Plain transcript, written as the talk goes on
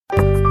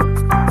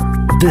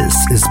This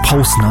is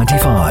Pulse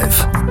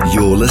 95.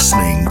 You're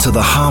listening to the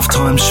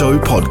Halftime Show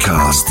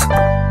podcast.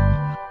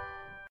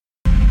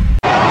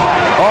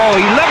 Oh,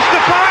 he loves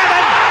the fire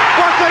and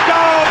what a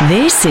goal!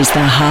 This is the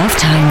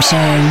Halftime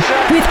Show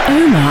with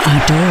Omar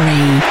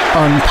Adori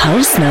on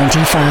Pulse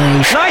 95.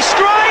 Nice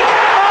strike!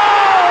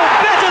 Oh,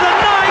 better than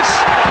nice!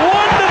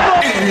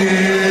 Wonderful!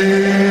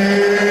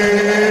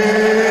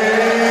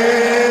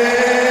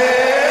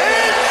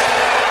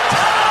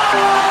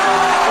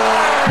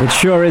 It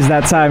sure is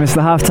that time. It's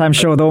the Halftime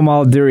Show with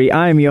Omar Adori.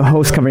 I'm your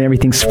host covering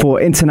everything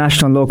sport,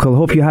 international and local.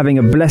 Hope you're having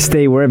a blessed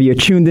day wherever you're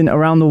tuned in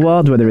around the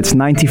world, whether it's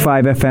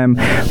 95 FM,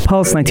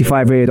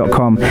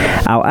 Pulse95Radio.com,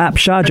 our app,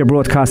 Sharjah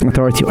Broadcasting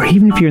Authority, or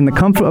even if you're in the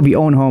comfort of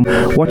your own home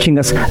watching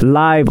us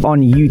live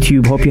on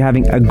YouTube. Hope you're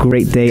having a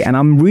great day. And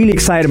I'm really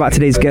excited about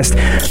today's guest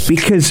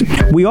because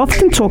we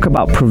often talk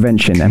about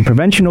prevention, and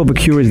prevention over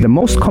cure is the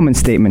most common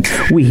statement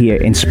we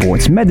hear in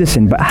sports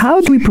medicine. But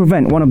how do we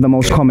prevent one of the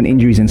most common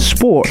injuries in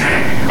sport?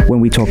 When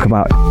we talk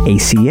about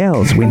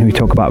ACLs, when we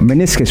talk about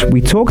meniscus,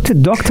 we talk to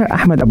Dr.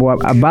 Ahmed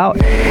Abaub about,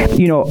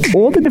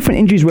 all the different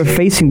injuries we're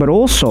facing, but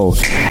also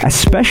a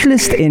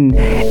specialist in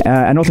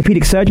an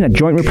orthopedic surgeon, a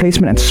joint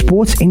replacement and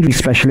sports injury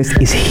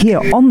specialist is here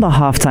on the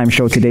Halftime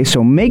Show today.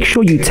 So make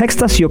sure you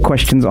text us your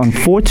questions on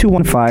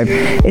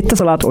 4215,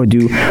 Itasalat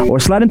Urdu, or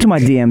slide into my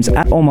DMs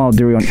at Omar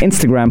Adori on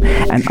Instagram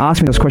and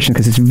ask me those questions,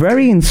 because it's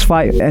very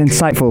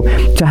insightful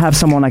to have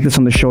someone like this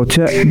on the show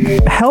to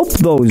help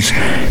those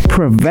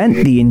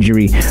prevent the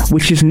injury,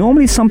 which is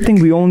normally something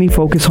we only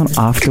focus on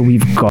after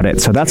we've got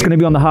it. So that's going to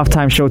be on the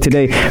Halftime Show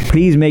today.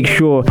 Please make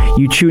sure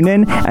you tune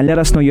in and let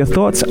us know your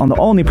thoughts on the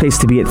only place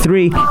to be at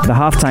 3, the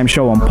Halftime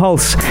Show on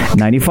Pulse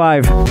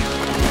 95.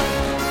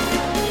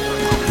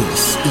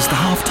 This is the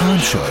Halftime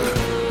Show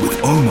with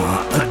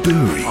Omar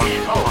Adori.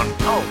 On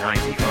Pulse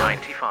 95.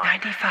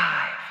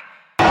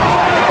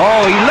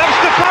 Oh, he loves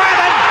the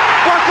fire and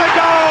what a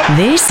goal!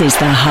 This is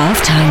the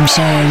Halftime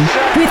Show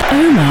with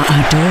Omar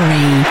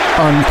Adori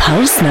on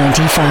Pulse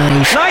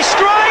 95. Nice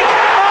strike!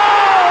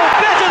 Oh,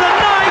 better than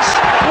nice!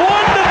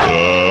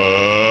 Wonderful!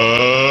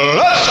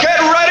 Let's get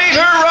ready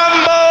to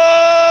rumble!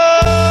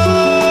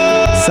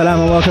 Salam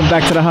and welcome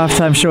back to the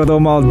Halftime Show with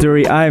Omar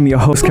Adori. I am your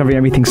host covering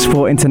everything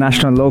sport,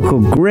 international and local.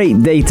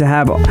 Great day to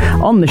have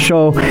on the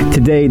show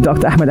today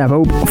Dr. Ahmed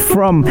Abaub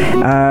from,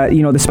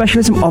 the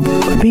specialism of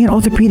being an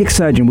orthopedic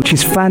surgeon, which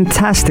is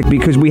fantastic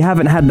because we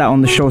haven't had that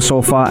on the show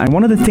so far. And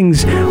one of the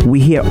things we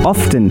hear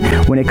often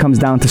when it comes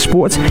down to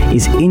sports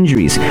is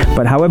injuries.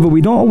 But however,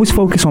 we don't always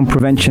focus on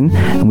prevention,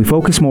 and we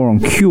focus more on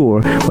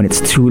cure when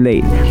it's too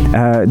late.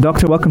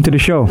 Doctor, welcome to the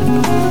show.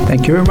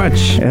 Thank you very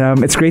much.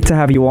 It's great to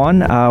have you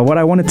on. What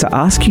I wanted to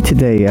ask you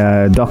today,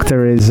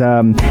 Doctor, is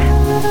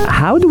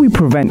how do we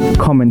prevent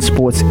common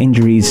sports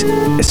injuries,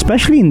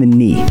 especially in the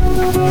knee?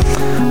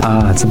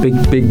 It's a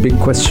big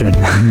question.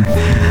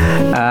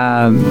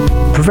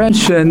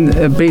 Prevention,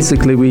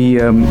 basically, we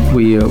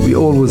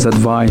always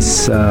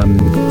advise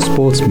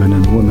sportsmen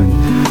and women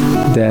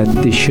that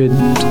they should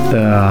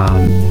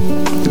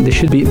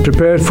be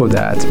prepared for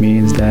that.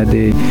 Means that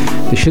they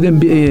shouldn't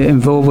be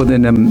involved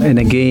in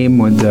a game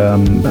with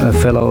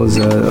fellows.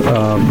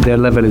 Their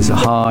level is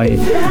high,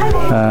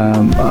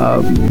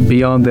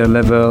 beyond their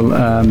level.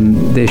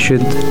 They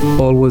should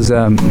always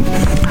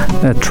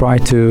try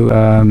to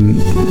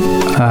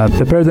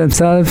prepare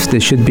themselves. They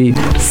should be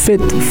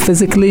fit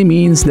physically,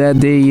 means that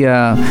they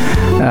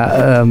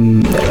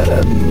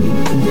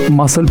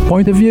muscle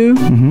point of view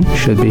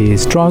should be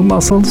strong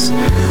muscles.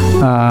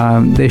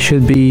 They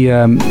should be.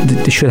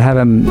 They should have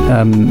a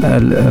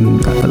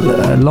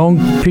long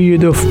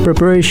period of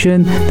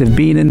preparation. They've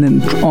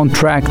been on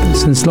track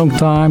since long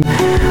time.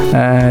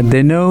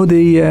 They know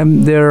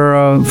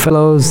their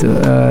fellows.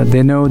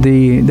 They know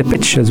the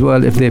pitch as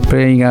well. If they're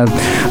playing,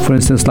 for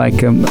instance,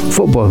 like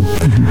football,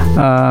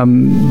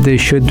 they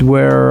should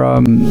wear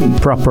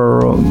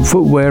proper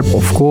footwear,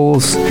 of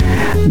course.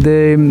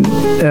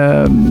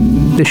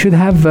 They should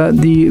have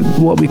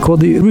what we call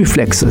the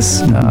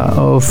reflexes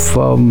of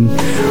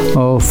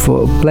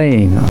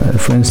playing.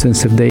 For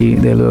instance, if they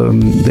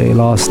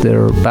lost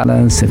their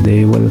balance, if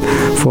they will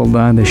fall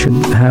down, they should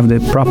have the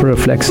proper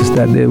reflexes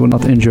that they will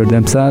not injure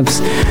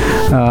themselves.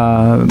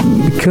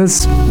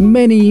 Because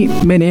many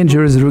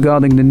injuries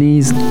regarding the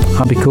knees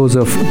are because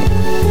of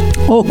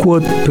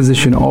awkward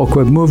position,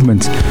 awkward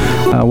movement.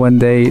 When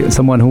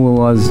someone who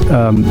was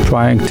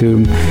trying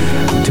to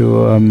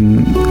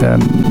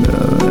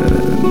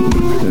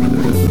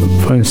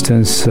for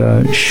instance,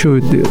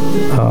 shoot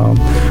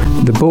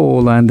the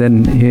ball, and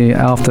then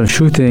after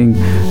shooting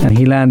and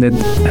he landed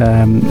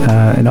in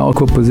an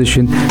awkward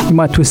position, he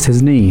might twist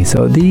his knee.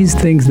 So these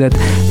things, that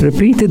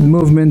repeated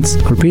movements,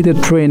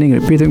 repeated training,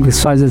 repeated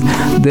exercises,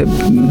 they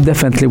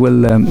definitely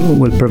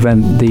will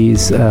prevent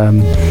these.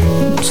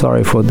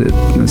 Sorry for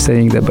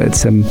saying that, but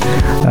it's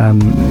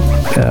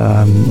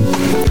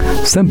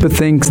simple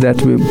things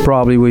that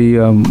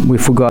we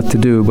forgot to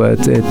do,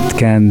 but it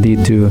can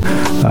lead to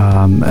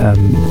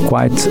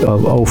quite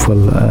awful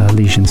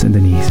lesions in the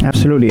knees.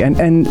 Absolutely.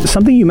 And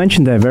something you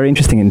mentioned there, very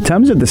interesting, in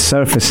terms of the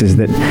surfaces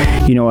that,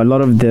 a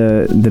lot of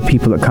the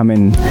people that come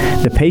in,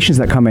 the patients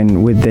that come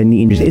in with their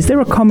knee injuries, is there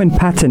a common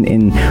pattern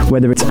in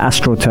whether it's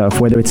AstroTurf,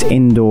 whether it's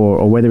indoor,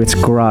 or whether it's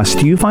grass?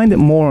 Do you find it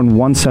more on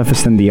one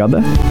surface than the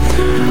other?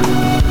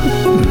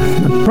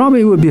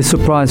 Probably would be a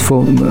surprise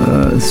for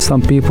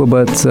some people,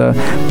 but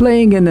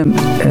playing in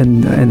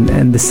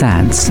the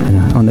sands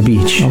on the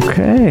beach.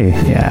 Okay.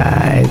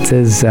 Yeah, it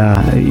is.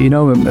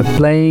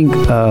 Playing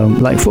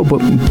like football.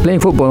 Playing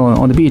football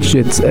on the beach.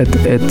 It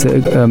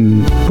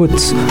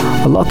puts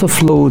a lot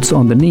of loads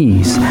on the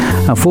knees,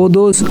 and for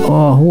those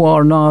who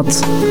are not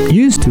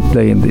used to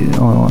play in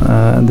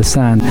the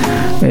sand,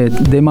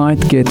 they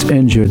might get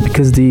injured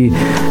because the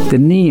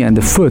knee and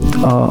the foot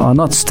are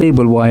not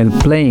stable while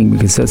playing,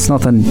 because it's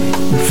not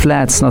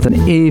flat, it's not an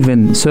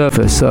even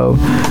surface, so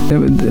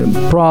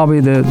probably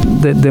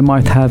they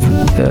might have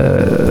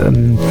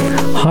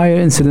higher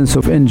incidence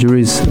of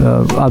injuries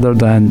other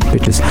than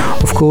pitches.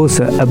 Of course,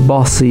 a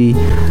bossy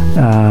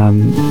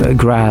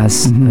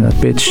grass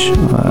pitch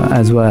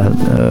as well.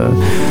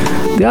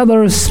 The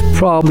others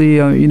probably,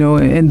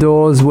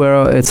 indoors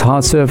where it's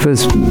hard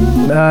surface,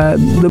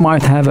 they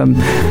might have a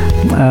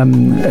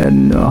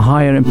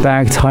higher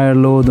impact, higher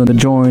load on the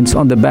joints,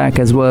 on the back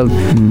as well.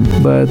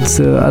 But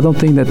I don't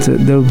think that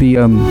there will be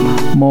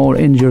more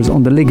injuries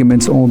on the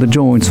ligaments, on the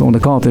joints, on the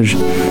cartilage,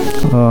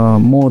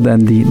 more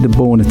than the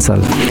bone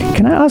itself.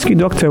 Can I ask you,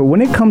 Doctor,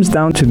 when it comes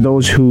down to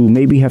those who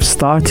maybe have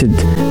started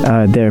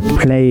their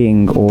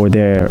playing or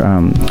their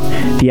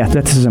the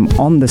athleticism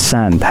on the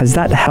sand, has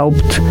that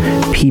helped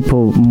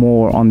people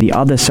more on the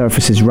other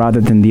surfaces rather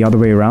than the other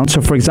way around?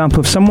 So, for example,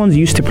 if someone's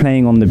used to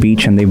playing on the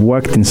beach and they've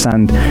worked in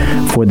sand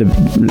for the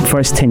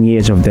first 10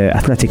 years of their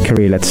athletic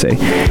career, let's say,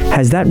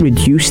 has that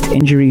reduced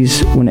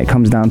injuries when it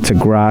comes down to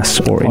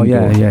grass or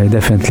indoor? Yeah,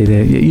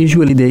 definitely.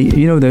 Usually,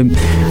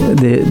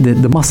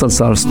 the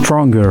muscles are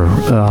stronger.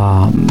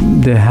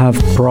 They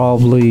have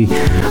probably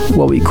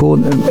what we call,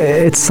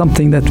 it's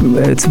something that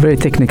it's very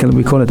technical.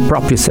 We call it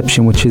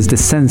proprioception, which is the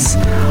sense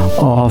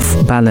of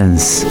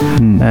balance.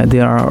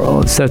 There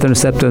are certain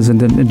receptors in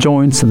the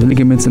joints and the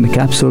ligaments and the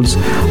capsules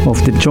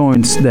of the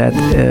joints that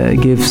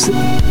gives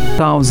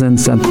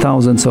thousands and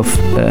thousands of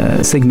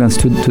signals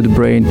to the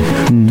brain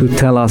to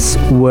tell us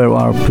where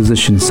our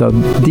position. So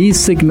these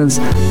signals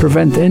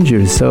prevent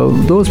injuries. So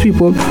those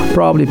people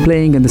probably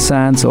playing in the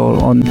sands or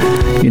on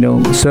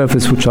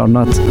surface which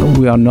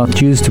we are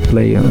not used to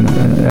play,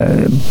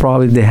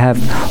 probably they have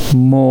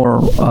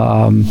more.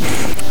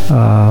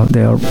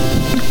 They are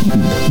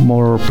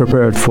more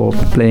prepared for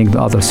playing the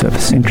other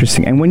surface.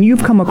 Interesting. And when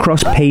you've come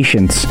across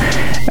patients,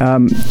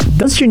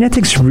 does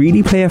genetics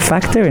really play a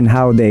factor in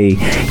how they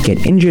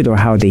get injured or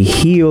how they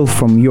heal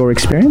from your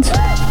experience?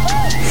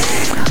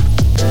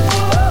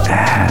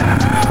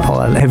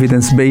 Well,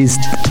 evidence-based,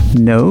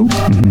 no.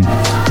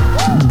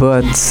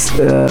 But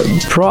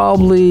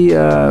probably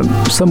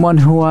someone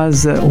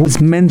who's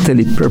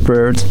mentally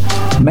prepared,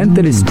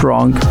 mentally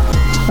strong,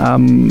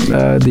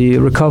 the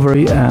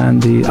recovery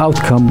and the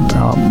outcome,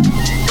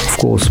 of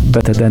course,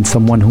 better than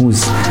someone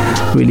who's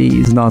really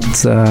is not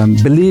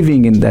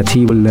believing in that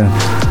he will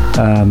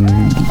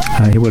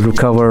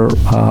recover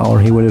or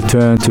he will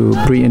return to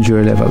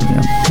pre-injury level.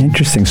 Yeah.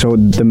 Interesting. So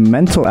the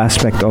mental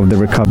aspect of the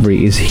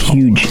recovery is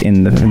huge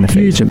in the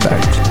huge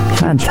impact.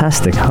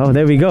 Fantastic. Oh,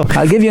 there we go.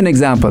 I'll give you an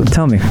example.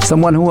 Tell me.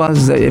 Someone who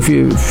was, if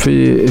you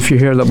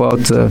heard about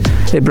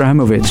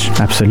Ibrahimovic.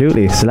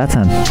 Absolutely.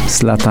 Zlatan,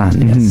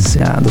 yes.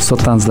 Yeah, the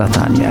Sultan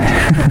Zlatan,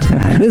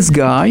 yeah. This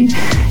guy,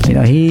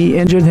 he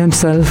injured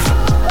himself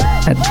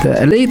at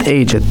a late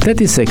age, at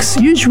 36.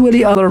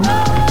 Usually other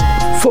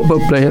football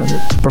players,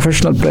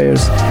 professional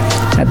players,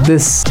 at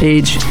this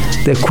age,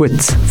 they quit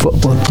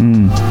football.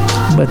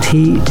 But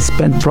he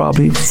spent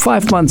probably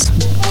 5 months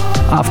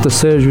after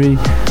surgery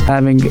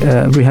having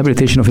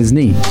rehabilitation of his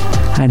knee,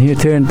 and he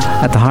returned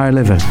at a higher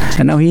level.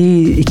 And now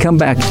he came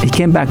back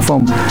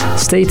from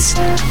States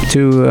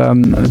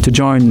to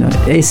join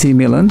AC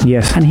Milan.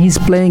 Yes. And he's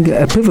playing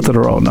a pivotal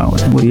role now.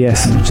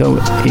 Yes. So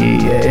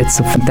it's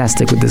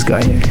fantastic with this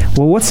guy.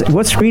 Well,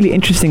 what's really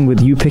interesting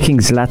with you picking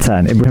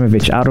Zlatan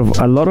Ibrahimovic out of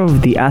a lot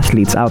of the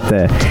athletes out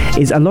there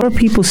is a lot of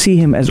people see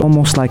him as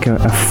almost like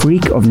a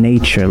freak of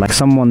nature, like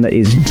someone that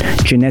is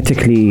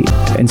genetically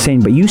insane.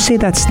 But you say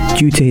that's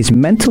due to his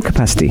mental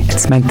capacity.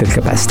 It's mental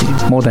capacity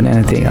more than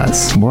anything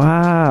else.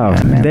 Wow.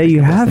 Yeah, there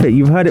you have it.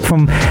 You've heard it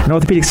from an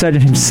orthopedic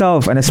surgeon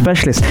himself and a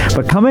specialist.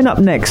 But coming up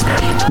next,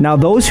 now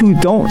those who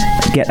don't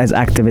get as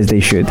active as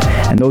they should,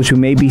 and those who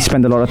maybe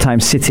spend a lot of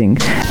time sitting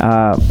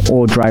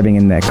or driving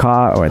in their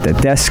car or at their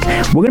desk,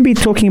 we're going to be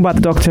talking about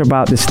the doctor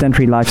about the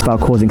sedentary lifestyle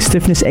causing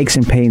stiffness, aches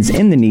and pains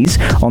in the knees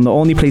on the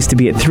only place to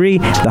be at 3,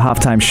 the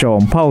Halftime Show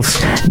on Pulse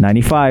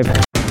 95.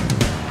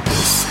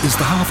 This is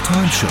the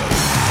Halftime Show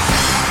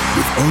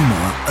with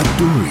Omar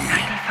Adouri.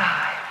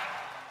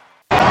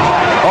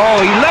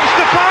 Oh, he loves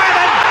the fire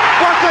and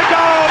what a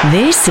goal!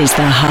 This is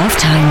the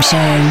Halftime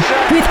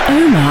Show with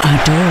Omar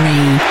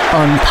Adori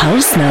on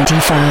Pulse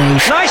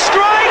 95. Nice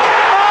strike!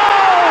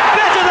 Oh,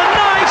 better than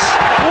nice!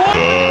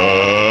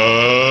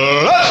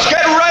 Let's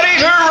get ready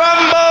to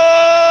rumble!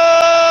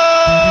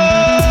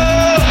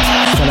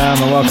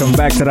 Salam and welcome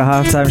back to the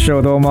Halftime Show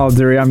with Omar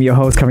Adori. I'm your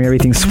host, covering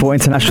everything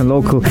sport, international,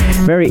 local.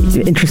 Very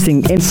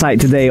interesting insight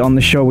today on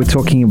the show. We're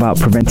talking about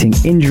preventing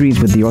injuries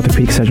with the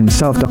orthopedic surgeon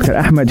himself, Dr.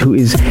 Ahmed, who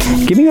is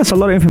giving us a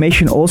lot of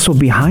information also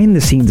behind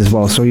the scenes as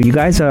well. So you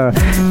guys are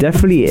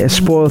definitely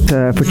spoiled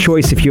for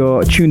choice if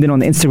you're tuned in on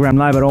the Instagram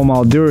Live at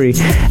Omar Adori.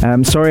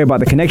 Sorry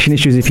about the connection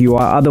issues if you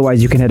are.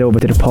 Otherwise, you can head over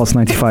to the Pulse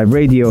 95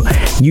 Radio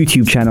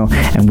YouTube channel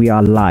and we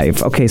are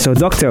live. Okay, so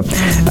Doctor,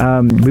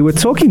 we were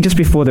talking just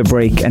before the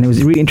break and it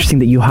was really interesting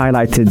that you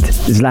highlighted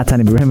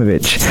Zlatan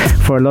Ibrahimovic.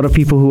 For a lot of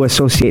people who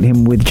associate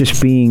him with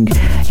just being,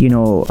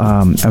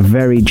 a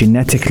very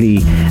genetically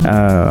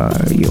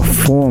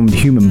formed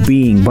human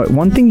being. But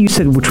one thing you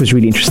said which was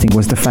really interesting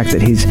was the fact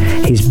that his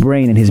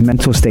brain and his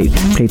mental state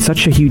played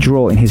such a huge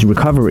role in his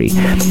recovery.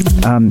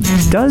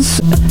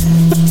 Does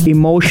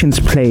emotions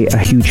play a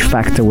huge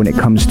factor when it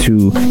comes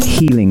to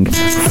healing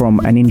from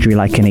an injury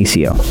like an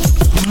ACL?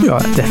 Yeah,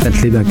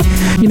 definitely.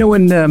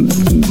 When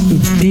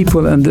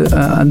people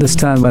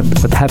understand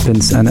what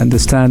happens and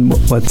understand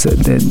what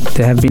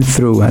they have been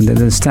through and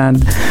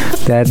understand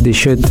that they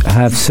should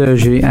have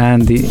surgery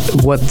and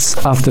what's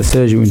after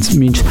surgery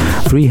means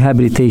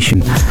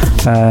rehabilitation,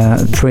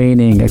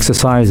 training,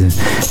 exercises.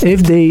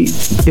 If they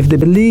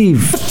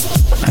believe,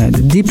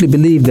 deeply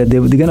believe that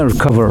they're going to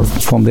recover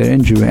from their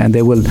injury and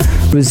they will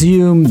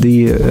resume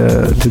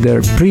to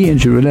their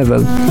pre-injury level,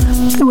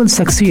 they will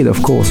succeed,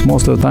 of course.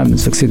 Most of the time they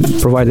succeed,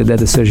 provided that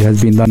the surgery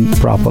has been done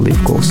properly,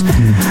 of course.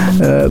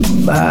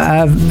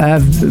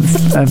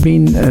 I've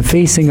been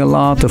facing a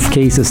lot of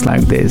cases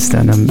like this,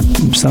 and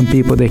some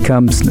people, they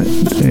come,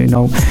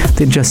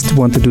 they just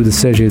want to do the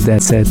surgery,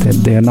 that's it, and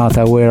they are not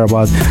aware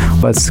about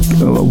what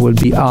will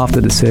be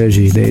after the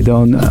surgery. They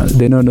don't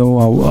know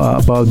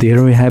about the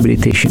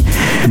rehabilitation.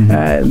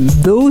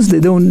 Those they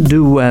don't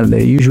do well.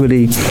 They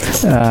usually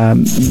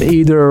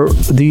either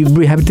the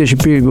rehabilitation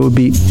period will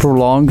be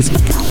prolonged,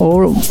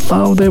 or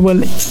they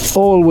will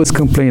always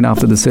complain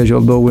after the surgery.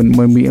 Although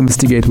when we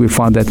investigate, we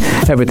found that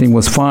everything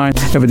was fine,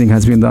 everything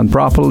has been done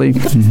properly,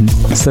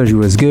 surgery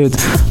was good.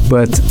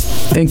 But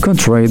in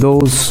contrary,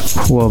 those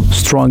who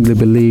strongly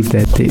believe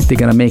that they're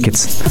gonna make it,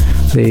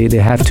 they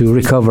have to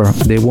recover.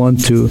 They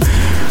want to,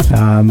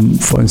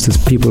 for instance,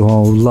 people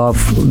who love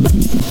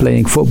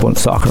playing football,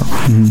 soccer.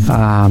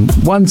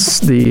 Once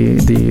the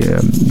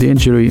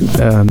injury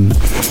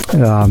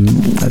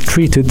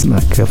treated,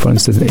 like for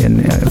instance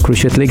in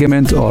cruciate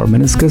ligament or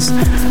meniscus,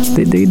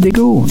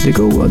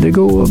 they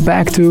go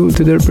back to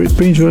their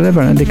pre-injury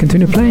level and they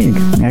continue playing.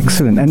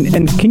 Excellent.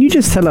 And can you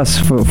just tell us,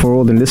 for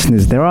all the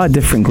listeners, there are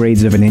different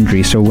grades of an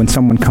injury. So when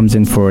someone comes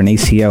in for an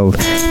ACL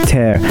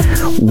tear,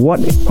 what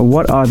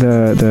are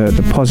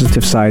the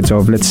positive sides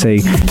of, let's say,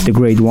 the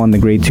grade 1, the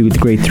grade 2, the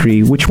grade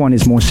 3? Which one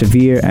is more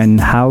severe, and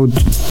how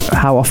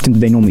often do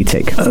they normally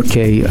take?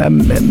 Okay,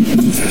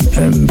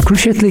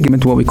 cruciate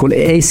ligament, what we call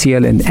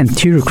ACL, and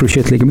anterior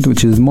cruciate ligament,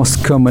 which is the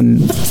most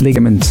common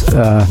ligament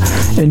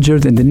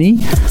injured in the knee.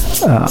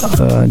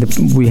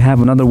 We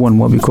have another one,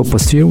 what we call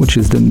posterior, which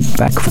is the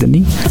back of the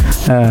knee,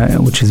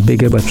 which is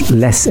bigger but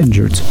less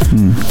injured.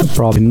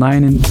 Probably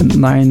nine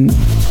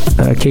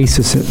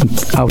cases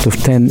out of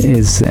 10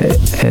 is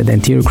the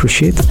anterior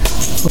cruciate.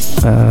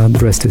 The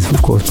rest is,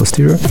 of course,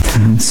 posterior.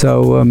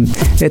 So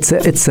it's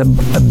a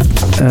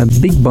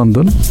big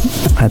bundle.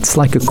 It's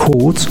like a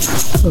cord,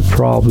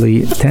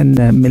 probably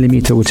 10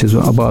 millimeter, which is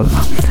about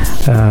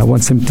 1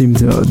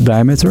 centimeter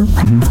diameter,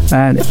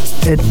 and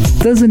it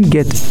doesn't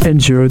get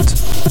injured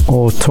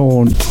or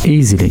torn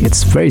easily.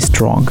 It's very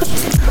strong.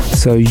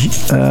 So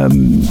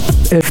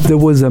if there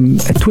was a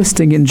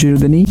twisting injury of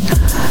the knee,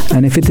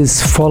 and if it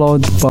is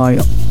followed by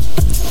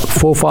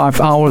 4 or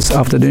 5 hours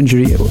after the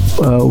injury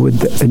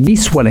with a knee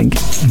swelling,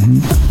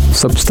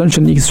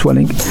 substantial knee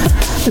swelling,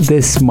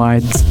 this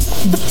might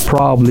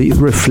probably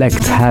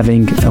reflect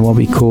having what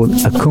we call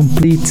a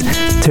complete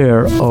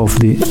tear of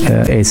the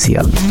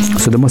ACL.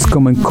 So the most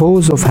common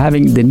cause of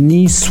having the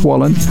knee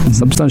swollen,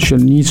 substantial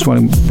knee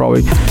swelling,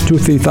 probably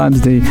 2-3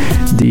 times the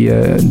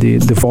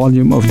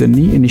volume of the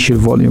knee, initial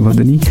volume of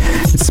the knee,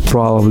 it's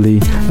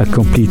probably a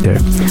complete tear.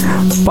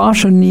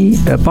 Partial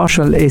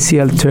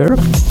ACL tear.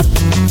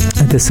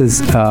 This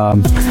is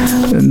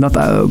not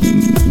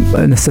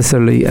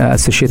necessarily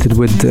associated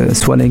with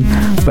swelling,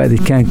 but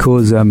it can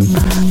cause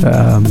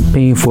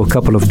pain for a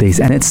couple of days,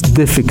 and it's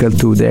difficult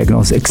to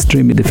diagnose,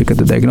 extremely difficult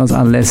to diagnose,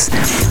 unless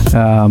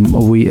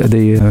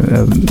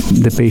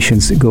the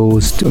patient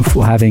goes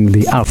for having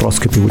the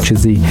arthroscopy, which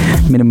is the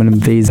minimum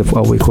invasive,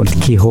 what we call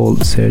keyhole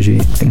surgery.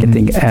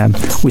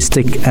 We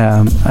stick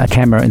a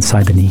camera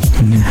inside the knee.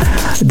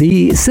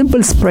 The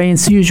simple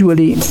sprains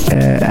usually,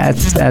 at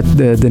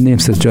the name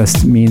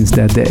suggests, means that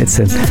that it's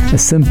a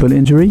simple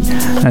injury,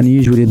 and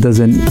usually it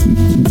doesn't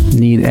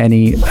need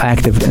any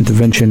active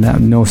intervention,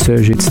 no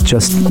surgery. It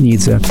just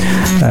needs a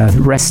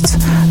rest,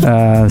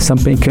 some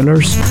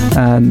painkillers,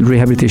 and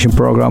rehabilitation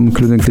program,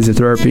 including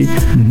physiotherapy,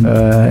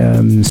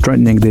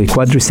 strengthening the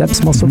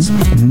quadriceps muscles,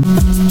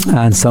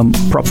 and some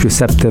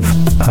proprioceptive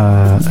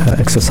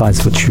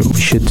exercise, which we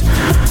should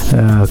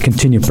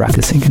continue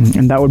practicing.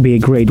 And that would be a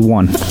grade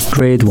 1.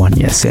 Grade 1,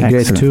 yes. Yeah.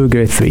 Grade 2,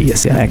 grade 3,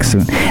 yes. Yeah.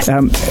 Excellent.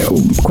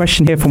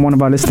 Question here from one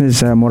of our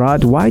listeners,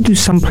 Murad. Why do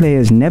some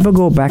players never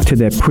go back to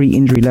their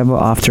pre-injury level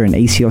after an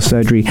ACL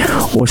surgery,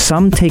 or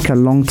some take a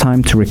long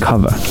time to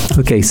recover?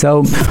 Okay,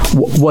 so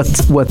what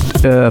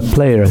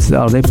players,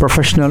 are they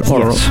professional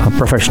or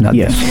professional?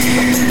 Yes.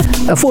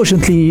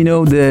 Unfortunately,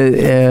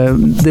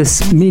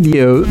 this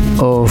milieu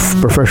of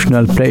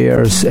professional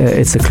players,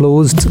 it's a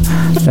closed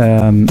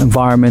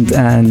environment,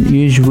 and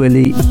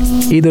usually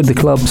either the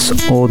clubs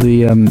or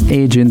the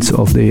agents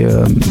of the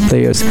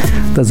players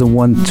doesn't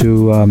want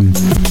to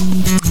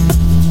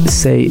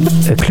say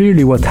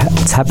clearly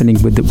what's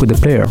happening with the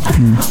player.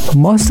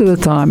 Most of the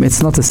time,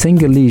 it's not a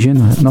single lesion,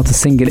 not a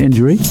single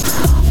injury.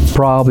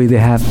 Probably they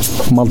have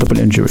multiple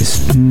injuries.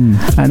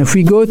 And if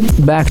we go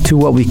back to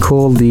what we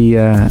call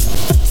there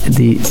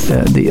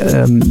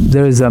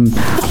is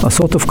a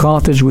sort of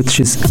cartilage which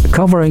is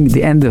covering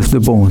the end of the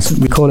bones.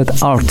 We call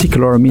it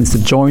articular, means the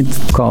joint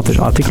cartilage,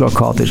 articular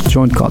cartilage,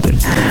 joint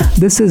cartilage.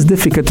 This is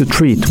difficult to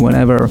treat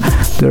whenever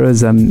there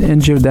is an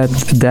injury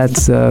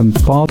that's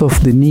part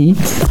of the knee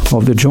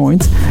of the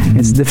joint.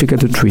 It's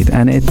difficult to treat,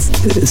 and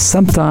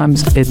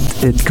sometimes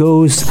it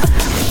goes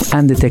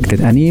undetected,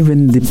 and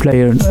even the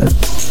player.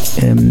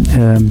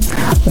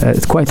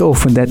 It's quite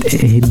often that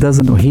he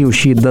or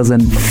she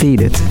doesn't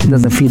feel it. He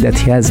doesn't feel that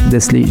he has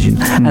this lesion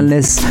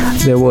unless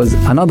there was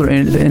another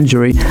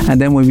injury, and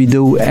then when we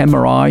do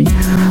MRI,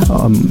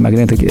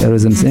 magnetic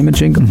resonance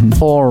imaging,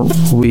 or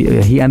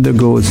he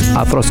undergoes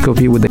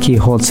arthroscopy with the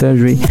keyhole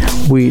surgery,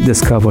 we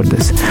discover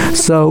this.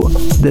 So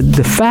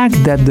the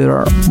fact that there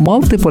are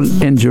multiple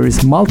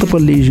injuries, multiple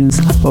lesions,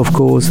 of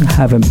course,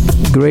 have a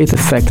great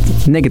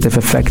effect, negative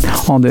effect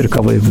on the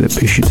recovery of the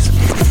patients.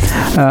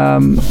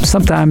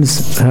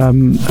 Sometimes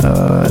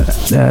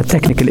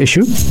technical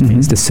issue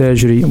means the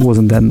surgery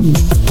wasn't done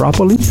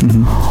properly,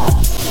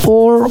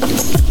 or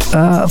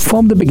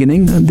from the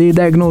beginning the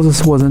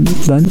diagnosis wasn't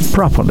done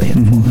properly,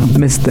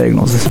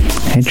 misdiagnosis.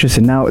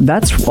 Interesting. Now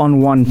that's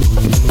on one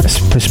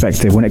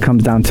perspective when it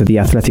comes down to the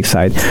athletic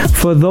side.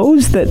 For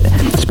those that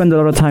spend a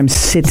lot of time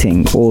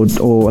sitting or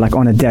like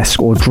on a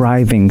desk or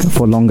driving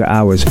for longer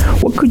hours,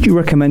 what could you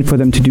recommend for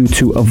them to do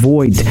to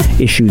avoid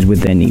issues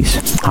with their knees?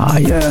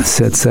 Yes,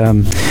 it's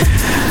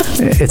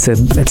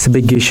a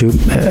big issue.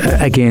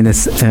 Again,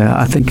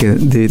 I think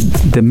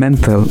the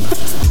mental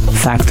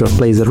factor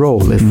plays a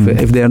role.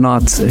 If they're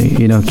not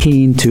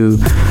keen to,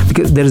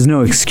 because there is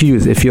no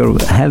excuse. If you're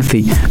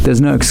healthy, there's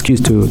no excuse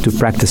to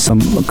practice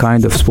some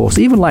kind of sports,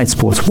 even light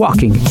sports.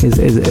 Walking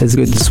is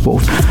good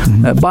sport.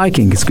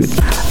 Biking is good.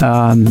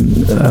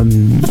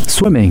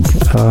 Swimming,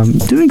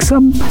 doing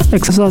some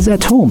exercise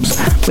at home.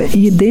 But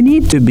they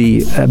need to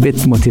be a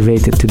bit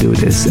motivated to do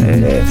this.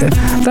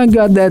 Thank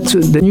God that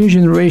the new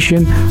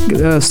generation,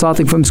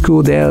 starting from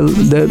school, they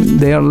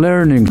are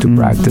learning to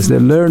practice. They're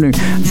learning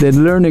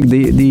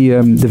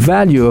the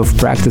value of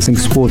practicing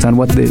sports and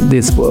what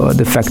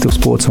the effect of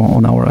sports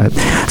on our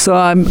health. So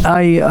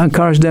I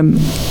encourage them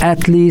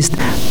at least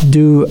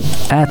do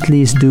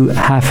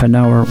half an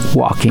hour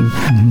walking,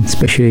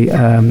 especially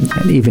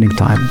evening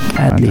time.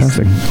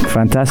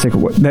 Fantastic.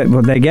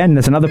 Well, again,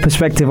 there's another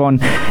perspective on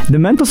the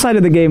mental side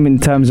of the game in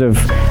terms of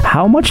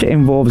how much it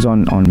involves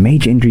on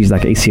major injuries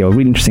like ACL.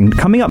 Really interesting.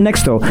 Coming up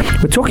next, though,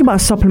 we're talking about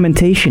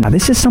supplementation. Now,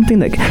 this is something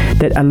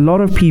that a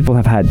lot of people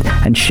have had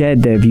and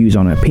shared their views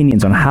on,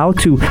 opinions on how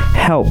to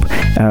help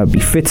be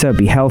fitter,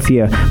 be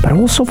healthier, but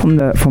also from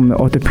the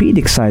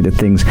orthopedic side of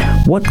things,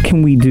 what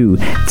can we do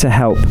to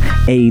help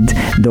aid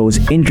those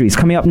injuries?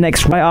 Coming up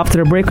next, right after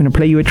the break, I'm going to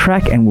play you a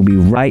track and we'll be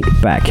right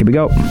back. Here we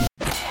go.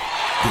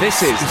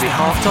 This is the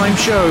Halftime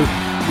Show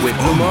with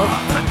Omar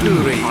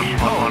Adouri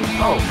on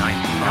Pulse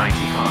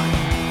 95.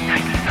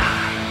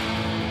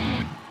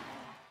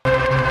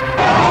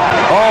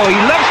 Oh, he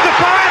loves to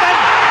fire and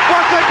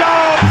what a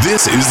goal!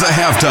 This is the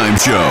Halftime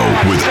Show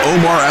with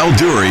Omar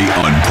Al-Duri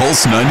on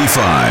Pulse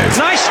 95.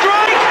 Nice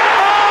strike!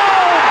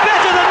 Oh,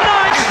 better than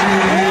nice!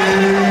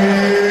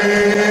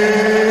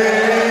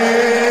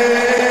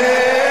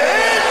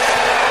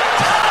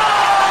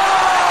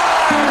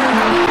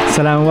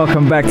 Salam,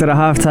 welcome back to the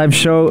Halftime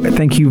Show.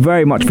 Thank you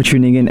very much for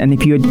tuning in. And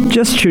if you're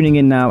just tuning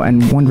in now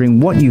and wondering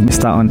what you've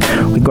missed out on,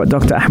 we've got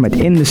Dr. Ahmed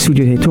in the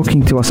studio here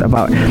talking to us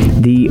about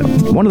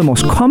one of the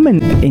most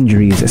common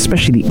injuries,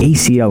 especially the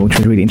ACL, which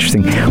was really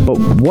interesting. But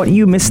what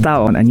you missed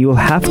out on, and you'll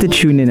have to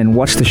tune in and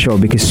watch the show,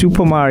 because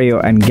Super Mario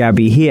and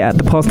Gabby here at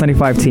the Pulse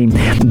 95 team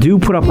do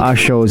put up our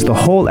shows. The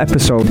whole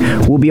episode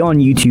will be on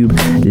YouTube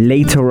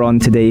later on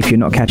today if you're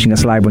not catching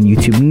us live on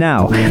YouTube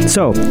now.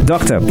 So,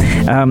 Doctor,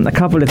 a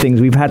couple of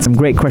things. We've had some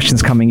great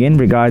questions coming in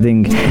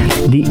regarding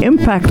the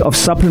impact of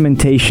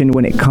supplementation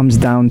when it comes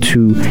down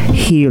to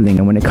healing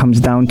and when it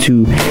comes down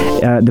to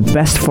the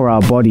best for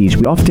our bodies.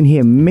 We often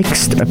hear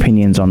mixed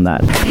opinions on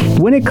that.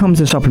 When it comes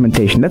to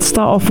supplementation, let's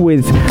start off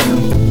with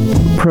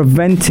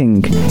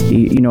preventing,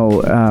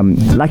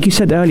 like you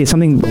said earlier,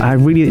 something I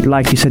really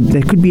like. You said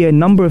there could be a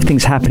number of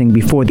things happening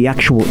before the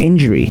actual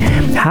injury.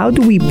 How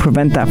do we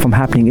prevent that from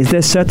happening? Is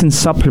there certain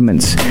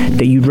supplements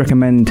that you'd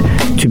recommend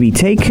to be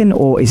taken,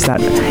 or is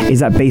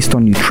that based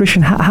on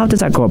nutrition? How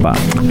does that go about?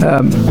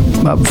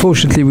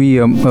 Fortunately,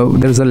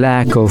 there's a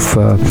lack of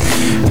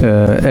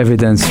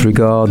evidence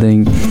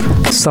regarding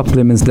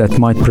supplements that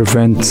might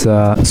prevent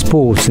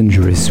sports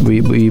injuries.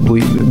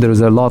 There is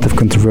a lot of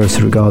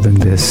controversy regarding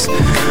this.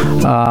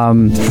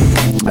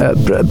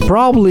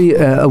 Probably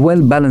a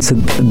well-balanced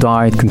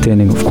diet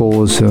containing, of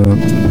course,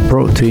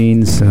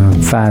 proteins,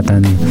 fat,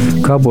 and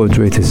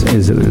carbohydrates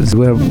is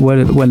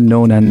well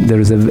known, and there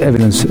is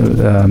evidence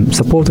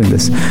supporting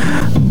this.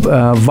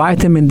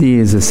 Vitamin D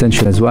is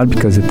essential as well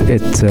because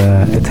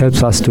it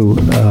helps us to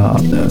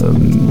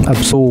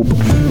absorb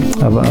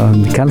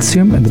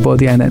calcium in the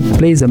body, and it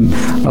plays a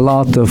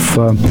lot of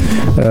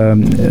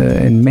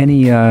in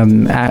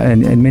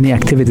many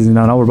activities in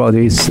our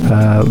bodies.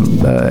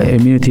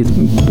 Immunity,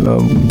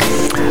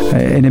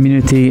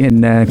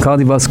 in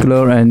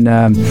cardiovascular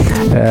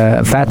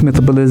and fat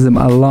metabolism,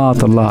 a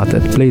lot.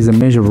 It plays a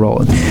major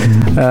role.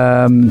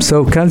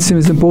 So calcium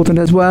is important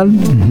as well.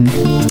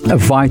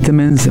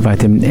 Vitamins,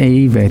 vitamin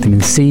A,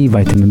 vitamin C,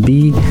 vitamin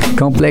B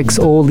complex,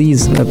 all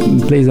these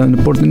plays an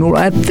important role.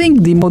 I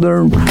think the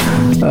modern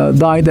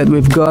diet that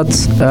we've got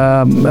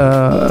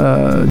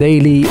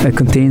daily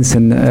contains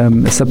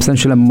a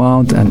substantial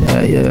amount and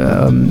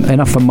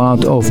enough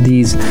amount of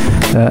these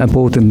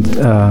important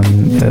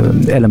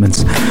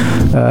elements.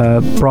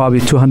 Probably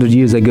 200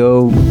 years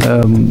ago,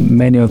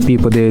 many of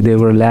people they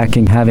were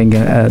lacking having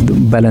a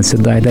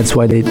balanced diet. That's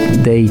why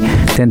they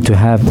tend to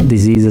have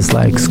diseases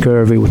like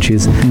scurvy, which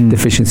is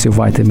deficiency of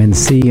vitamin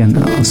C, and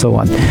so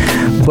on.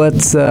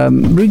 But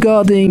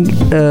regarding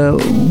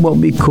what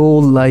we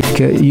call, like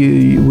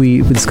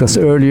we discussed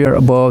earlier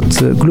about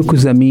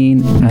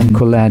glucosamine and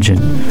collagen,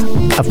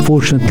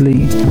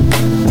 unfortunately,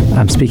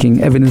 I'm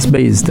speaking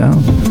evidence-based.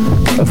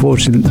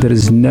 Unfortunately, there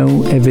is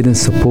no evidence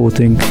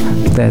supporting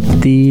that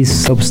these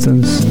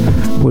substances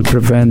will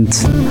prevent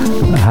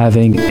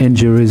having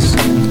injuries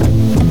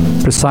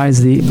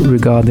precisely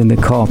regarding the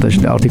cartilage,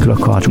 the articular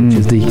cartilage,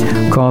 which is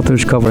the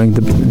cartilage covering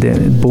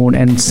the bone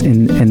ends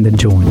in the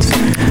joints.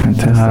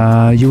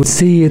 You will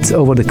see it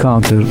over the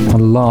counter a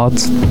lot.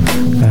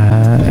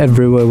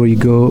 Everywhere where you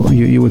go,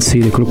 you will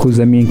see the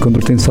glucosamine,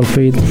 chondroitin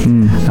sulfate,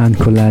 and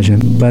collagen.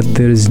 But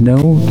there is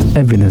no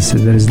evidence,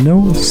 there is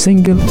no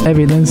single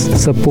evidence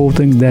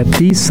supporting that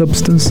these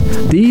substances,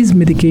 these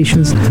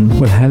medications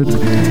will help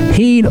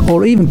heal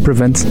or even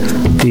prevent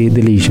the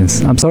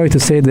lesions. I'm sorry to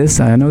say this.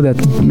 I know that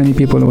many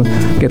people will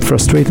get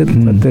frustrated,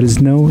 but there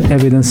is no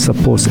evidence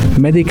supports it.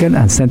 Medical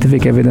and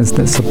scientific evidence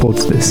that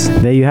supports this.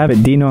 There you have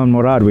it, Dino and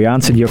Murad. We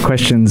answered your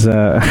questions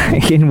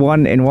in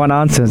one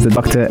answer, as the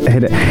doctor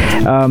hit it.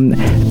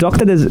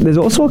 Doctor, there's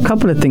also a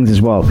couple of things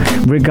as well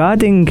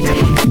regarding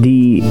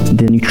the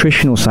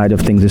nutritional side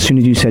of things. As soon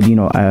as you said,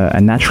 a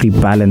naturally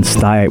balanced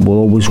diet will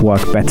always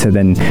work better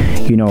than,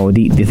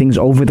 the things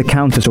over the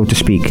counter, so to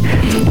speak.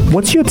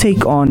 What's your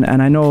take on,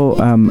 and I know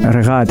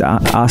Ragad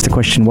asked the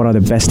question, what are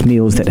the best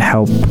meals that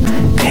help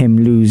him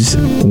lose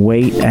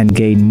weight and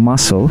gain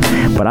muscle?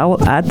 But I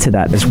will add to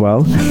that as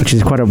well, which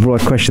is quite a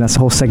broad question. That's a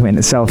whole segment in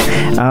itself.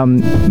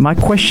 My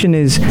question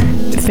is,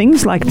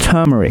 things like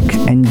turmeric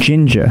and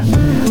ginger,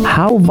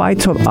 how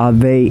vital are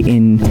they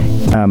in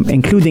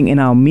including in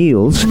our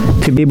meals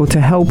to be able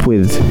to help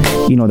with,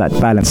 that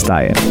balanced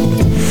diet?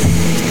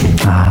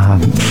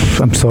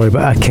 I'm sorry,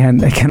 but I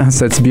can't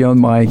answer. It's beyond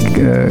my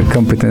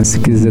competence,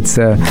 because it's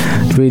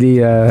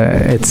really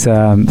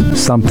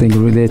something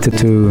related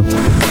to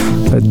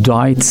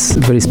diets,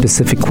 very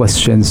specific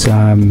questions.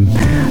 I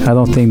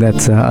don't think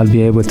that I'll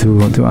be able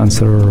to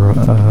answer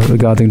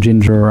regarding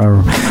ginger.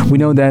 We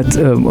know that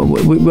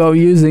we are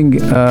using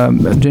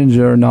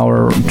ginger in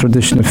our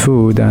traditional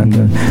food, and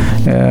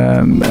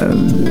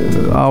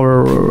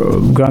our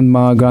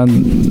grandma,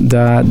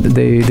 granddad,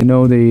 they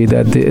know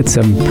that it's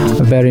a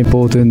very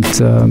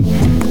important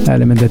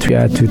element that we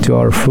add to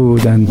our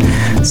food, and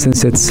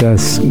since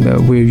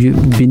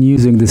we've been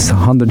using this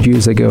 100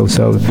 years ago,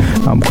 so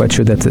I'm quite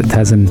sure that it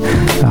has a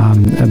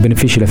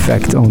beneficial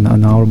effect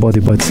on our body.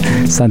 But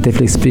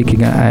scientifically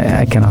speaking,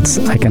 I cannot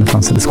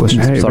answer this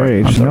question.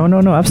 Sorry.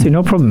 No, absolutely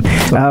no problem.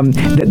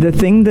 The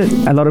thing that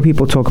a lot of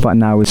people talk about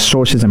now is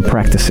sources and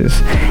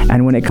practices,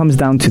 and when it comes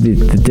down to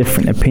the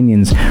different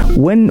opinions,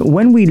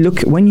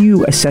 when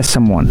you assess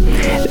someone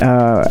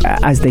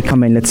as they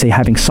come in, let's say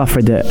having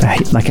suffered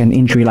like an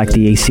injury like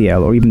the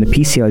ACL or even the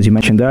PCL, as you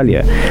mentioned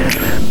earlier,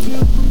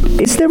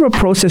 is there a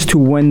process to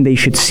when they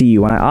should see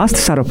you? And I ask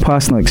this out of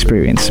personal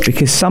experience,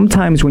 because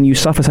sometimes when you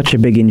suffer such a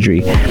big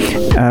injury,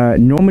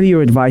 normally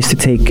you're advised to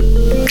take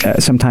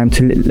some time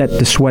to let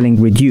the swelling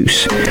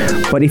reduce.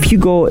 But if you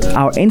go,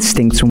 our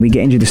instincts when we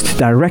get injured is to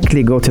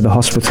directly go to the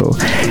hospital.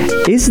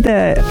 Is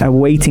there a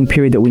waiting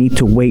period that we need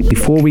to wait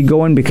before we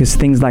go in? Because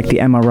things like the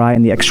MRI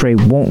and the X-ray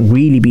won't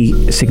really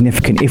be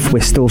significant if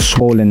we're still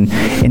swollen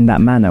in that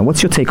manner.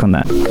 What's your take on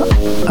that?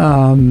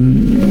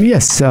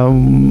 Yes,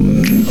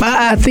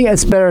 I think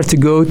it's better to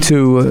go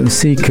to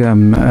seek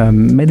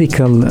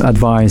medical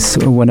advice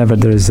whenever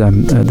there is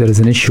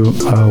an issue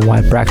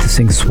while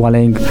practicing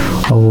swelling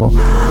or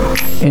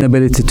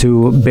inability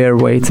to bear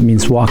weight,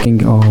 means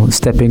walking or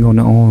stepping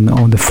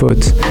on the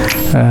foot.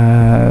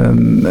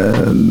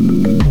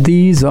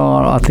 These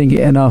are, I think,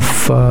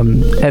 enough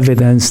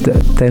evidence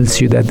that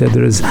tells you that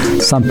there is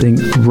something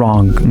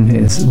wrong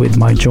with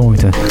my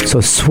joint.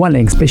 So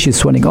swelling, especially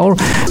swelling, or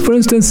for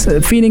instance,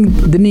 feeling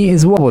the knee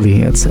is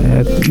wobbly.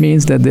 It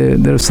means that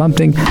there's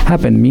something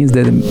happened. Means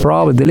that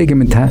probably the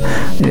ligament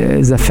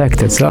is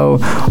affected. So,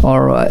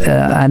 or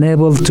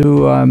unable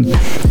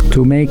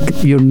to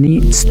make your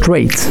knee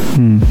straight.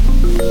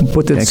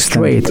 Put it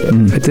straight.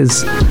 It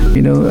is,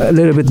 a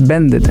little bit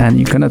bended, and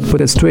you cannot put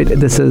it straight.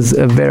 This is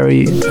a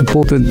very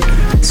important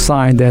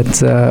sign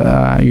that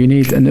you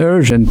need an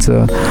urgent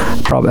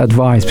probably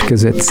advice,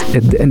 because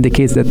it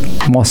indicates that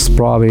most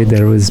probably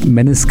there is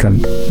meniscal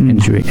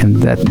injury in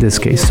this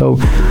case. So,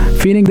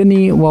 feeling the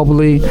knee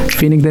wobbly,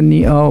 feeling the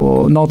knee,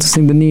 or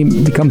noticing the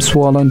knee become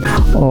swollen,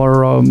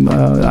 or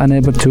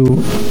unable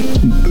to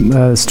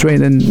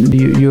straighten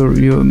you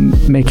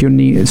make your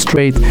knee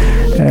straight.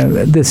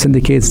 This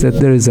indicates that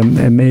there is a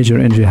major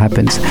injury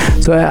happens.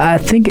 So I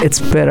think it's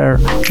better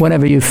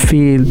whenever you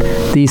feel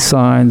these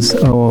signs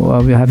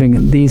or you're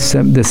having these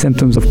the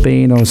symptoms of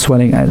pain or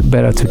swelling,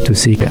 better to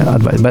seek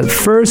advice. But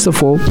first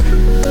of all,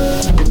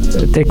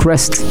 take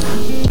rest,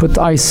 put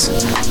ice,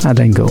 and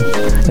then go.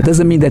 It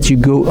doesn't mean that you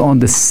go on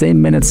the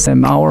same minute,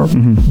 same hour,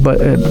 but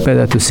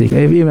better to seek,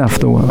 even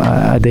after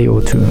a day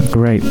or two.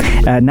 Great.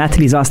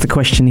 Natalie's asked a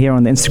question here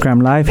on the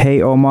Instagram Live.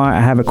 Hey, Omar, I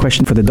have a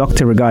question for the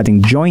doctor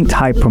regarding joint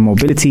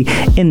hypermobility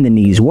in the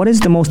knees. What is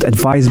the most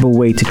advisable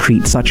way to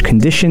treat such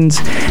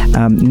conditions,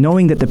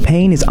 knowing that the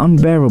pain is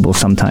unbearable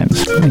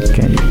sometimes?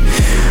 Okay.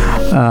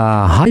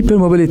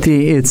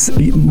 Hypermobility, it's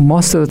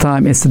most of the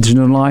time it's a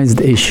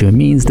generalized issue. It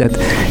means that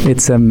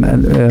it's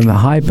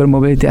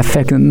hypermobility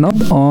affecting not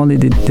only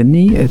the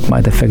knee, it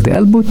might affect the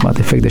elbow, it might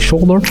affect the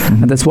shoulder,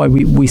 and that's why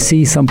we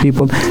see some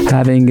people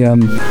having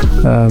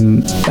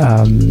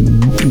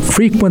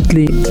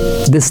frequently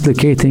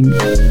dislocating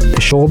the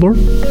shoulder.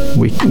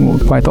 We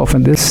quite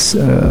often this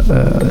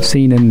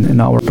seen in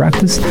our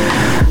practice,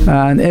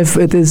 and if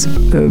it is,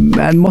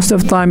 and most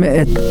of the time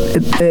it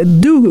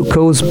do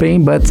cause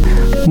pain, but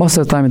most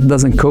of the time it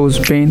doesn't cause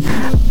pain,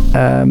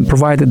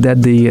 provided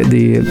that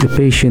the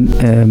patient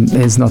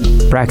is not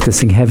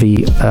practicing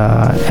heavy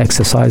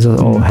exercises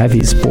or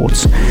heavy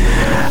sports.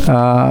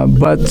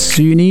 But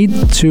you need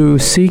to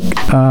seek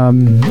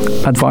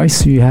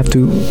advice. You have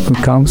to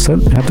counsel.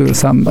 You have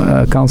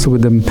to counsel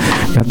with them.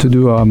 You have to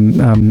do.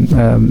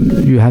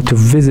 You have to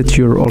visit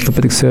your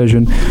orthopedic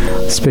surgeon,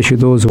 especially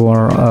those who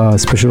are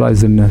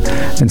specialized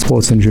in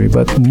sports injury.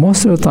 But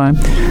most of the time,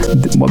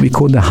 what we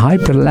call the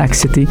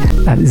hyperlaxity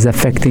is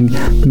affecting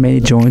many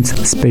joints,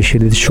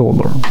 especially the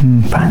shoulder.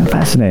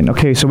 Fascinating.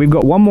 Okay, so we've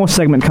got one more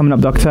segment coming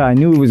up, Doctor. I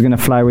knew it was going to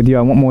fly with you.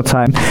 I want more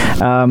time.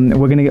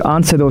 We're going to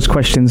answer those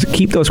questions.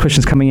 Keep those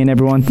questions coming in,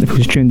 everyone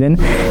who's tuned in,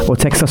 or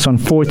text us on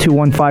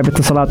 4215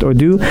 Etisalat or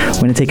do.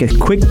 We're going to take a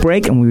quick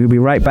break, and we will be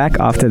right back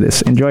after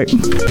this. Enjoy. This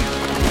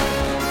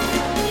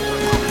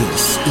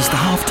is the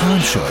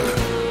Halftime Show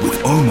with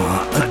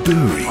Omar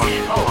Adouri.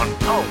 On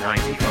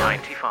 95.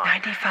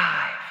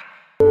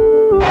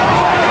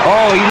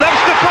 Oh, he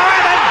loves the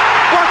fire, and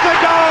what a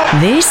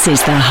goal! This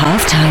is the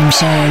Halftime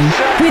Show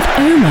with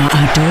Omar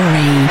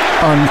Adouri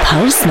on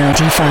Pulse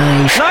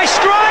 95. Nice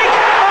strike!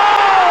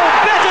 Oh,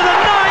 better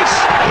than nice!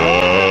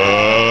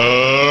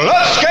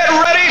 Let's get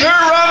ready to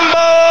rumble!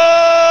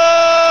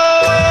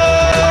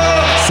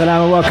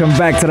 Salam and welcome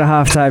back to the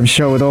Halftime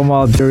Show with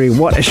Omar Adouri.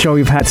 What a show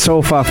we've had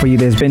so far for you.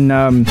 There's been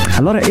a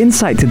lot of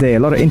insight today, a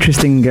lot of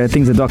interesting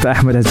things that Dr.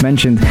 Ahmed has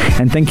mentioned.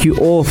 And thank you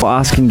all for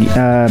asking,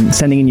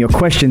 sending in your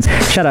questions.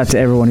 Shout out to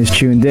everyone who's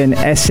tuned in.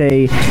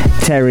 SA,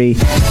 Terry,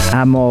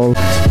 Amol,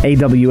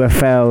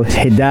 AWFL,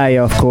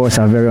 Hidayah, of course,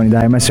 our very own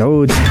Hidayah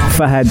Masoud,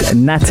 Fahad,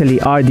 Natalie,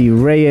 RD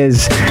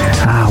Reyes.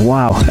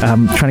 Wow.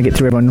 I'm trying to get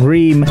through everyone.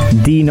 Reem,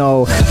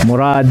 Dino,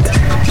 Murad,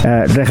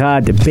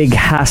 Reghad, Big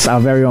Hass, our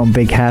very own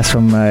Big Hass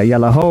from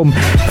Yalla Home,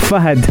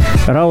 Fahad,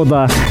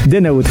 Rawda,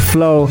 Dinner with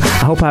Flo.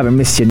 I hope I haven't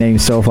missed your name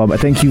so far, but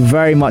thank you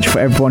very much for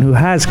everyone who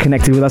has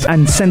connected with us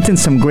and sent in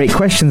some great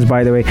questions,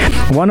 by the way.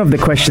 One of the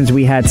questions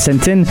we had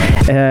sent in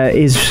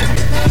is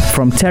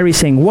from Terry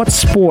saying, what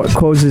sport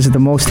causes the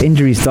most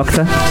injuries,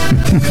 Doctor?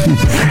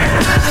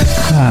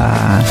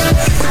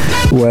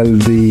 Well,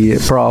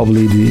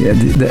 probably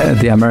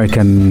the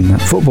American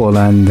football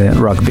and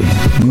rugby.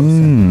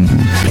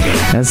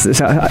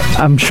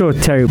 I'm sure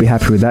Terry will be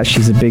happy with that.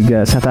 She's a big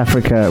South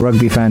Africa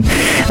rugby fan.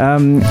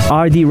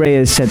 RD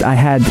Reyes said, I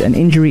had an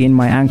injury in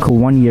my ankle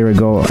 1 year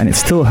ago and it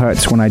still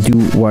hurts when I do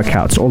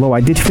workouts. Although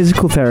I did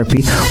physical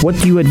therapy, what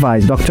do you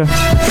advise, doctor?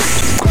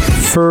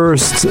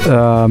 First,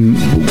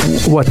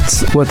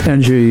 what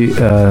injury?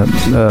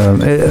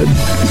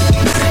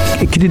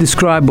 Could you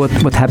describe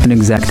what happened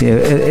exactly?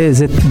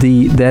 Is it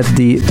that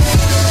the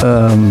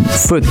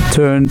foot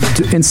turned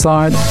to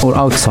inside or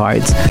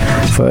outside?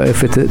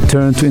 If it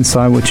turned to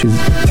inside, which is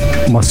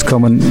most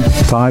common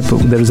type,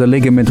 there is a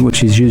ligament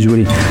which is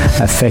usually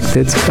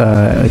affected,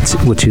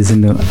 which is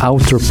in the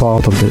outer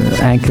part of the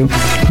ankle.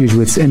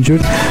 Usually it's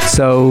injured.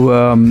 So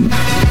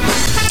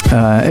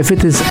if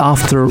it is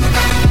after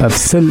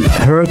still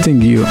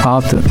hurting you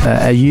after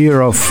a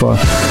year of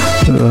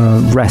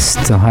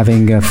rest,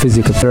 having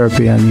physical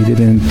therapy, and you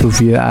didn't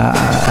improve,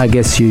 I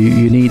guess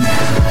you need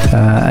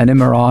an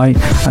MRI,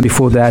 and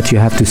before that you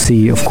have to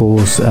see, of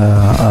course,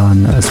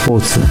 a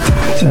sports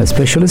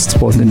specialist,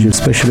 sports injury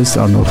specialist,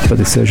 or an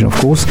orthopedic surgeon, of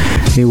course.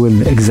 He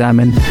will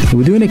examine, he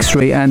will do an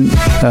X-ray, and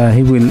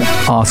he will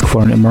ask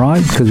for an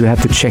MRI, because we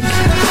have to check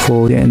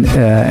for the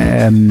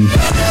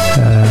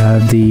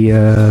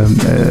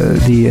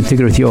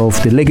integrity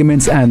of the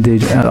ligaments and the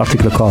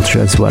articular culture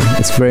as well.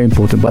 It's very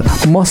important. But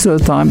most of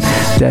the time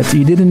that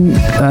you didn't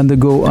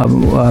undergo a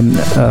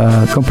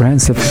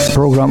comprehensive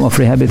program of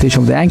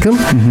rehabilitation of the ankle,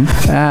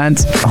 and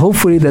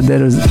hopefully that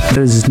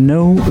there is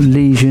no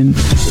lesion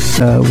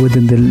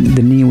within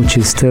the knee which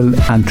is still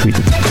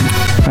untreated.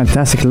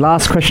 Fantastic.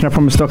 Last question, I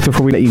promise, doctor,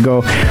 before we let you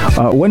go.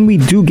 When we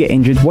do get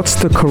injured, what's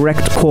the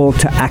correct call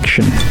to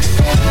action?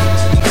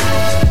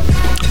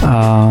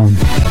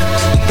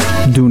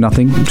 Do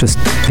nothing, just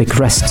take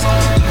rest,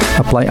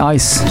 apply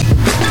ice.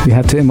 You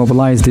have to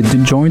immobilize the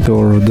joint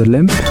or the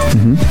limb,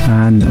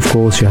 and of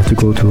course you have to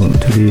go to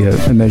the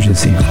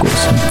emergency, of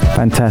course.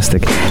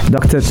 Fantastic.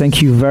 Doctor,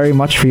 thank you very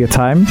much for your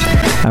time.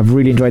 I've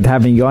really enjoyed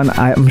having you on.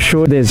 I'm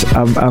sure there's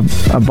a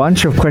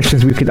bunch of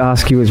questions we could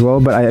ask you as well,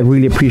 but I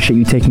really appreciate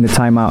you taking the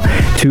time out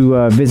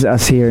to visit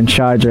us here in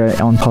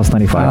Sharjah on Pulse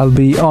 95. I'll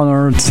be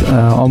honored,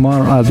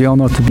 Omar. I'll be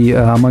honored to be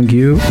among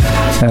you.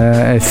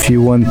 If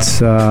you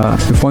want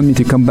me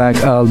to come back,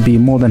 I'll be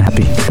more than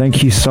happy.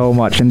 Thank you so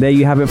much. And there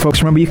you have it,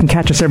 folks. Remember, you can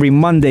catch us every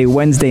Monday,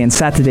 Wednesday, and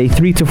Saturday,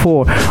 3 to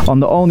 4, on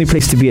the only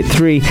place to be at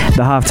 3,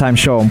 the Halftime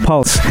Show on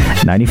Pulse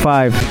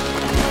 95.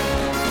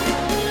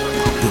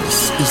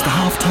 This is the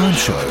Halftime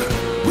Show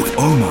with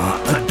Omar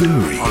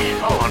Adouri.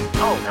 On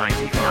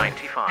 95.